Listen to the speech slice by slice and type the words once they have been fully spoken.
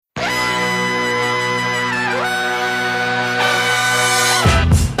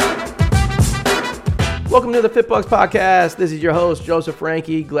Welcome to the FitBucks Podcast. This is your host, Joseph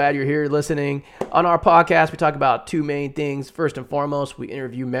Frankie. Glad you're here listening. On our podcast, we talk about two main things. First and foremost, we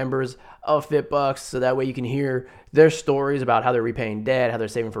interview members of FitBucks so that way you can hear their stories about how they're repaying debt, how they're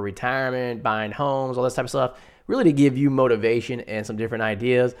saving for retirement, buying homes, all this type of stuff, really to give you motivation and some different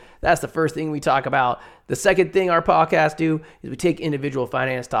ideas. That's the first thing we talk about. The second thing our podcasts do is we take individual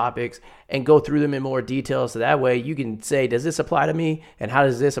finance topics and go through them in more detail so that way you can say, does this apply to me and how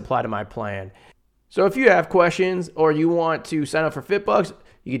does this apply to my plan? So if you have questions or you want to sign up for FitBucks,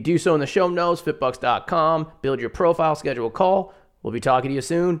 you can do so in the show notes, fitbucks.com. Build your profile, schedule a call. We'll be talking to you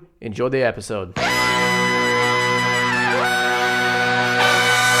soon. Enjoy the episode.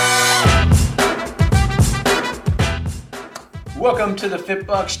 Welcome to the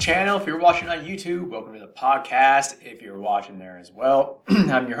FitBucks channel. If you're watching on YouTube, welcome to the podcast. If you're watching there as well,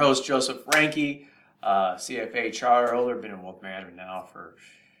 I'm your host, Joseph Frankie, CFA charter holder. Been in wealth management now for,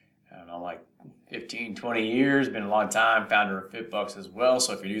 like 15, 20 years. Been a long time. Founder of FitBucks as well.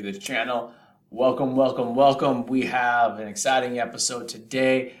 So if you're new to the channel, welcome. We have an exciting episode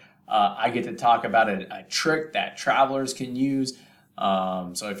today. I get to talk about a trick that travelers can use.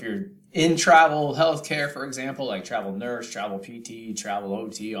 So if you're in travel healthcare, for example, like travel nurse, travel PT, travel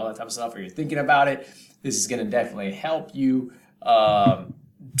OT, all that type of stuff, or you're thinking about it, this is going to definitely help you.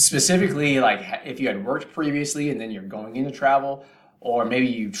 Specifically, like if you had worked previously and then you're going into travel, or maybe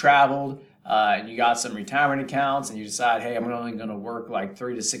you traveled and you got some retirement accounts and you decide, hey, I'm only going to work like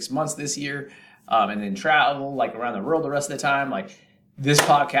 3 to 6 months this year and then travel like around the world the rest of the time. Like this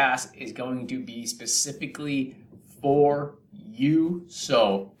podcast is going to be specifically for you.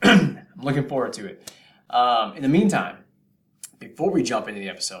 So I'm looking forward to it. In the meantime, before we jump into the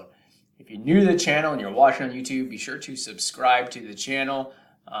episode, if you're new to the channel and you're watching on YouTube, be sure to subscribe to the channel.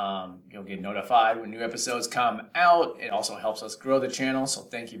 You'll get notified when new episodes come out. It also helps us grow the channel, so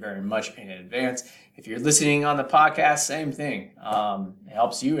thank you very much in advance. If you're listening on the podcast, same thing. It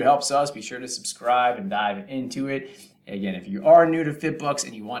helps you, it helps us. Be sure to subscribe and dive into it. Again, if you are new to FitBucks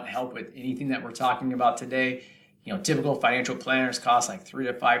and you want help with anything that we're talking about today, typical financial planners cost like $3,000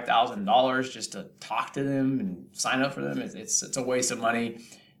 to $5,000 just to talk to them and sign up for them. It's a waste of money.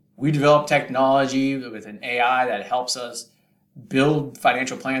 We developed technology with an AI that helps us build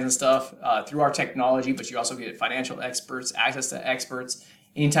financial plans and stuff through our technology, but you also get financial experts, access to experts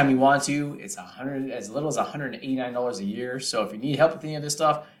anytime you want to. It's as little as $189 a year. So if you need help with any of this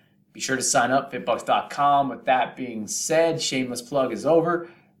stuff, be sure to sign up, fitbucks.com. With that being said, shameless plug is over.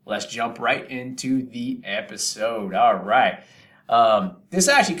 Let's jump right into the episode. All right. This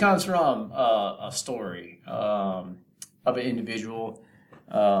actually comes from a story of an individual.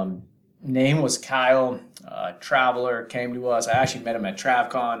 Name was Kyle. Traveler came to us. I actually met him at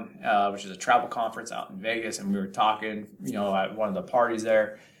TravCon, which is a travel conference out in Vegas, and we were talking, at one of the parties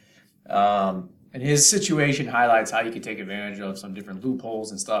there. And his situation highlights how you can take advantage of some different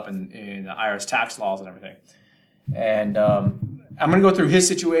loopholes and stuff in the IRS tax laws and everything. And I'm going to go through his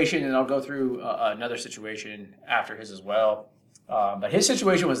situation, and I'll go through another situation after his as well. But his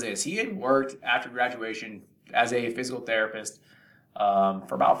situation was this. He had worked after graduation as a physical therapist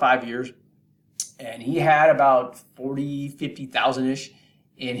for about 5 years. And he had about 50,000-ish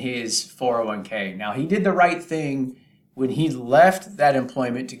in his 401k. Now, he did the right thing when he left that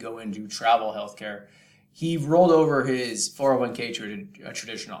employment to go into travel healthcare. He rolled over his 401k to a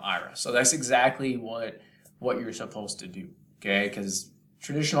traditional IRA. So that's exactly what you're supposed to do, okay? Because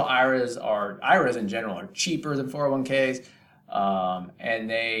traditional IRAs in general are cheaper than 401ks, and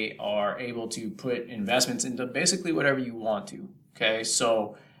they are able to put investments into basically whatever you want to, okay?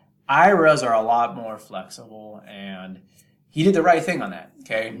 So IRAs are a lot more flexible, and he did the right thing on that,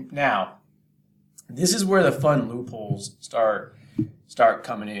 okay? Now, this is where the fun loopholes start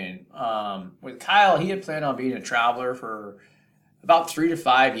coming in. With Kyle, he had planned on being a traveler for about 3 to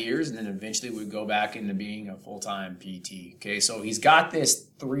 5 years, and then eventually would go back into being a full-time PT, okay? So he's got this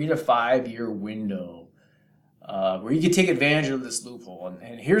 3 to 5 year window where you can take advantage of this loophole,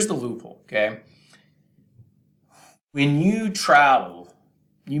 and here's the loophole, okay? When you travel,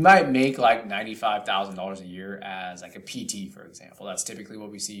 you might make like $95,000 a year as like a PT, for example. That's typically what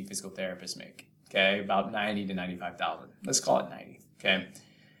we see physical therapists make, okay? About 90 to 95,000. Let's call it 90, okay?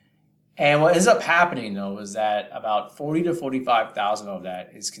 And what ends up happening, though, is that about 40 to 45,000 of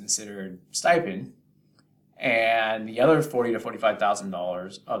that is considered stipend, and the other 40 to 45,000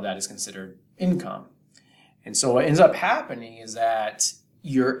 dollars of that is considered income. And so what ends up happening is that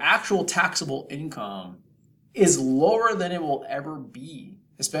your actual taxable income is lower than it will ever be,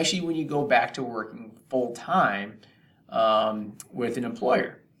 especially when you go back to working full time with an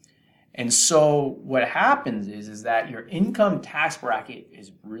employer. And so what happens is that your income tax bracket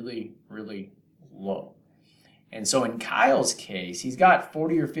is really, really low. And so in Kyle's case, he's got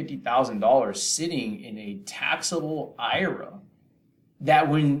 $40,000 or $50,000 sitting in a taxable IRA that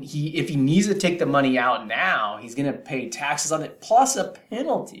if he needs to take the money out now, he's going to pay taxes on it plus a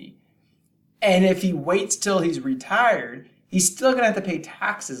penalty. And if he waits till he's retired, he's still going to have to pay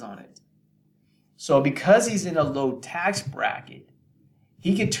taxes on it. So because he's in a low tax bracket,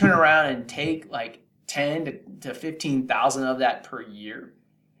 he could turn around and take like 10 to 15,000 of that per year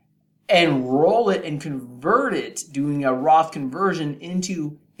and roll it and convert it, doing a Roth conversion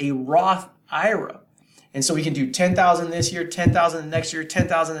into a Roth IRA. And so we can do 10,000 this year, 10,000 the next year,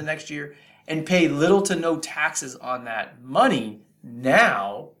 10,000 the next year, and pay little to no taxes on that money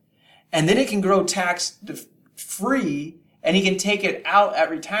now. And then it can grow tax free, and he can take it out at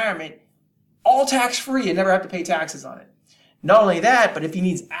retirement all tax free and never have to pay taxes on it. Not only that, but if he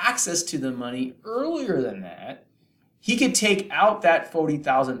needs access to the money earlier than that, he could take out that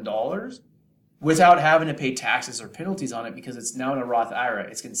 $40,000 without having to pay taxes or penalties on it because it's now in a Roth IRA.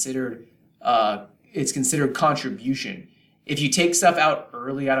 It's considered contribution. If you take stuff out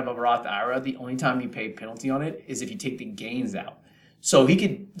early out of a Roth IRA, the only time you pay penalty on it is if you take the gains out. So he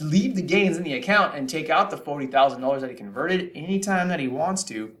could leave the gains in the account and take out the $40,000 that he converted anytime that he wants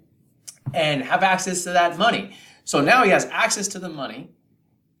to and have access to that money. So now he has access to the money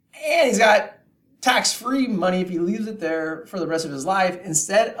and he's got tax-free money if he leaves it there for the rest of his life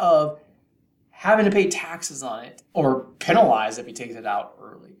instead of having to pay taxes on it or penalized if he takes it out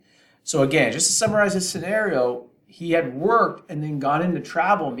early. So again, just to summarize this scenario, he had worked and then got into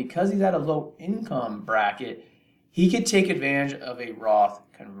travel, and because he's at a low income bracket, he could take advantage of a Roth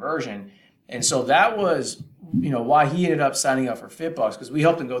conversion. And so that was, why he ended up signing up for FitBucks, because we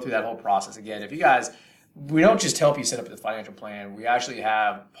helped him go through that whole process. Again, if you guys, we don't just help you set up the financial plan. We actually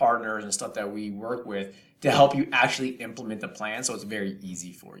have partners and stuff that we work with to help you actually implement the plan so it's very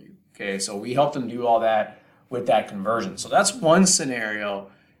easy for you. Okay, so we helped them do all that with that conversion. So that's one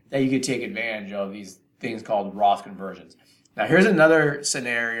scenario that you could take advantage of, these things called Roth conversions. Now here's another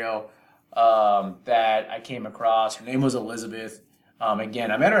scenario that I came across. Her name was Elizabeth.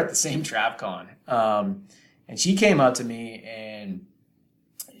 Again, I met her at the same TravCon. And she came up to me and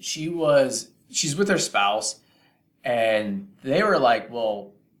she's with her spouse, and they were like,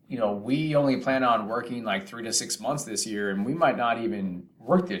 well, we only plan on working like 3 to 6 months this year, and we might not even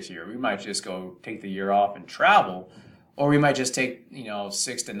work this year. We might just go take the year off and travel, or we might just take,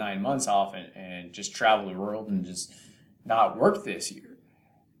 6 to 9 months off and just travel the world and just not work this year.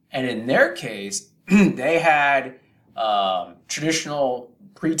 And in their case, they had traditional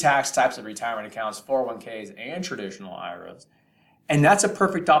pre-tax types of retirement accounts, 401ks, and traditional IRAs. And that's a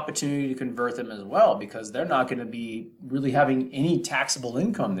perfect opportunity to convert them as well, because they're not going to be really having any taxable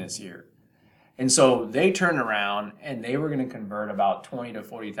income this year. And so they turned around and they were going to convert about $20,000 to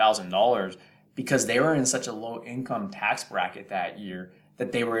 $40,000 because they were in such a low income tax bracket that year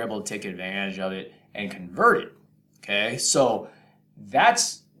that they were able to take advantage of it and convert it. Okay, so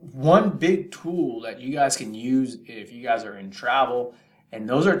that's one big tool that you guys can use if you guys are in travel. And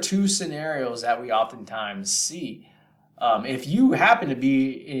those are two scenarios that we oftentimes see. If you happen to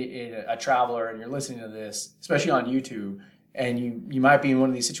be a traveler and you're listening to this, especially on YouTube, and you might be in one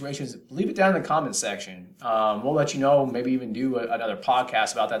of these situations, leave it down in the comments section. We'll let you know, maybe even do another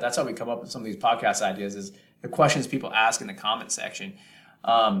podcast about that. That's how we come up with some of these podcast ideas, is the questions people ask in the comment section.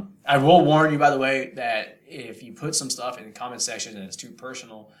 I will warn you, by the way, that if you put some stuff in the comment section and it's too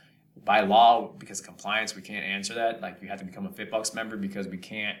personal, by law, because of compliance, we can't answer that. Like, you have to become a FitBucks member because we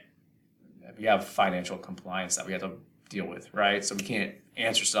have financial compliance that we have to deal with, right? So we can't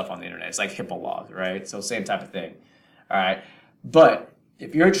answer stuff on the internet. It's like HIPAA laws, right? So same type of thing. All right. But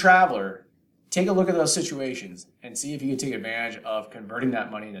if you're a traveler, take a look at those situations and see if you can take advantage of converting that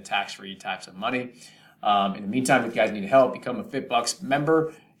money into tax-free types of money. In the meantime, if you guys need help, become a FitBucks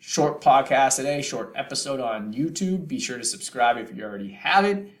member. Short podcast today, short episode on YouTube. Be sure to subscribe if you already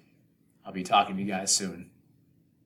haven't. I'll be talking to you guys soon.